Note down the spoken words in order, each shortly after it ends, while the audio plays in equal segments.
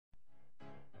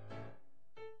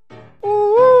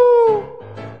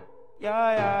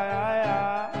Yeah, yeah, yeah,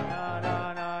 yeah. Nah,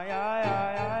 nah, nah, yeah, yeah,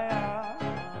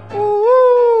 yeah, yeah.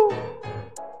 Ooh.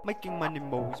 Making money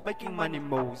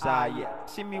moves, yeah.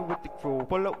 See me with the crew,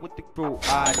 pull up with the crew,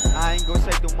 I ain't gon'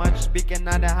 say too much, speaking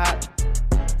on the hot.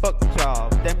 Fuck y'all,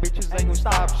 them bitches ain't gon'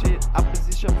 stop shit.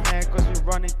 Opposition man, cause we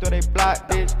running through they block,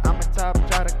 bitch. I'm a top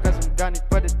shotter, cause I'm gunning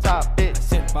for the top, bitch. I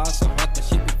said bars so hot that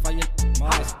she be firing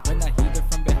Mars. When I hit her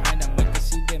from behind, I make her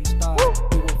see them stars.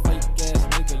 You a fake ass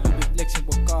nigga, you be flexing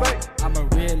with cars. I'm a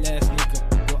real ass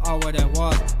nigga, you are what I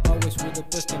was. Always with a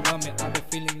pistol on me, I be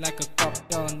feeling like a cop.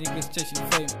 Y'all niggas chasing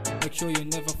fame, make sure you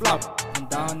never flop. I'm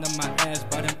down on my ass,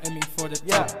 but I'm aiming for the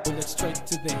top. Bullet straight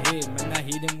to the head, man, I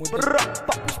hit him with the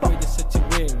Which way is such a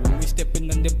way, when we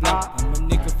stepping on the block. I'm a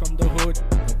nigga from the hood,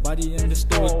 nobody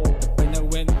understood the pain I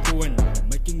went through, and I'm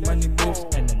making money moves.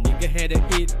 And a nigga had to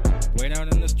eat, went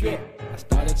out on the street. I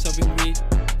started serving weed,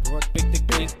 brought back the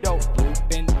keys. Blue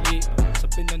Bentley,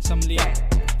 sipping on some leaf,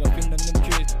 stuffing on them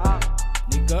trees.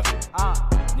 Nigga,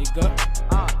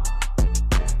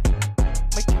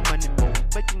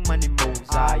 Making money moves,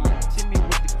 yeah. See me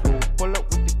with the crew, pull up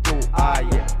with the crew,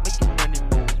 yeah. Making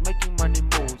money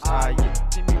moves, yeah.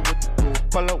 See me with the crew,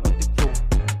 pull up with the crew.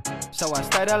 So I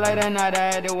started late at night,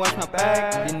 I had to wash my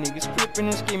back. These niggas creeping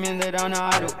and scheming, they don't know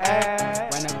how to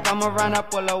act. When I come around, I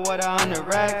pull up water on the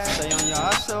racks. Stay on your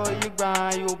hustle, you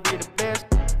grind, you'll be the best.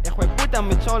 Hijo de puta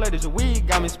me chola, this weed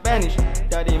got me Spanish.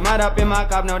 Dirty mud up in my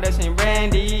cup, no this ain't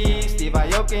Randy. Steve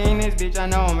Aoki in this bitch, I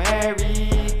know I'm Harry.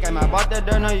 Came about the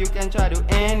door, no you can try to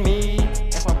end me.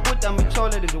 Hijo de puta me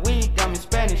chola, this weed got me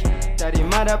Spanish. Dirty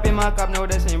mud up in my cup, no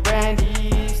this ain't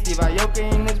Randy. Steve Aoki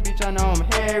in this bitch, I know I'm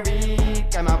Harry.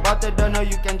 Came about the door, no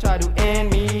you can try to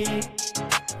end me.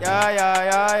 Yeah, yeah,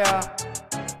 yeah, yeah.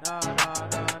 Nah, nah,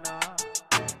 nah.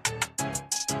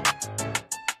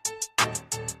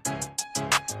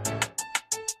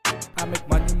 I make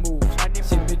money moves,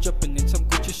 see me dropping in some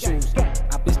Gucci shoes.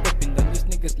 I be stepping on these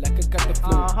niggas like I got the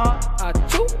flu.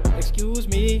 Achoo, excuse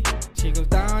me. She goes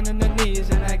down on her knees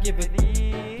and I give it.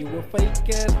 You a fake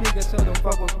ass nigga, so don't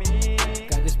fuck with me.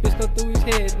 Got this pistol to his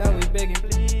head, now he's begging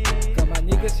please. Got my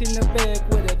niggas in the back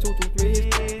with a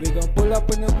 223s. We gon' pull up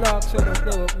in the block, so don't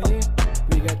blow up me.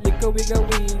 We got liquor, we got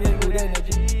weed and good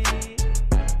energy.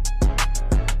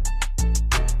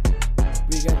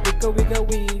 We got liquor, we got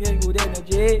weed and good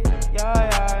energy. Yeah,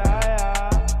 yeah, yeah, yeah.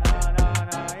 Nah, nah,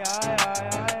 nah, yeah, yeah,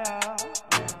 yeah, yeah.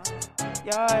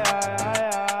 Yeah, yeah, yeah,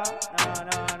 yeah. Nah,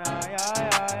 nah, nah, yeah,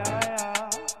 yeah, yeah.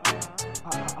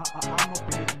 I'm a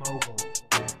big mogul.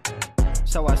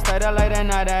 So I started late at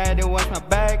night, I had to wash my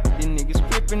back. These niggas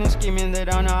creeping and scheming, they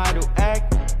don't know how to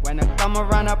act. When I come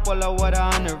around, I pull up water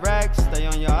on the racks. Stay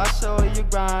on your hustle, you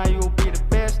grind, you'll be the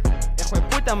best. Hijo de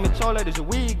puta me chola, this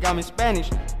weed got me Spanish.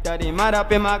 Dirty mud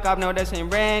up in my cup, no this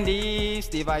ain't Randy.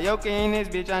 Steve Aoki in this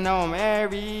bitch, I know I'm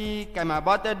Harry. Came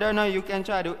about the door, no you can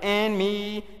try to end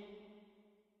me.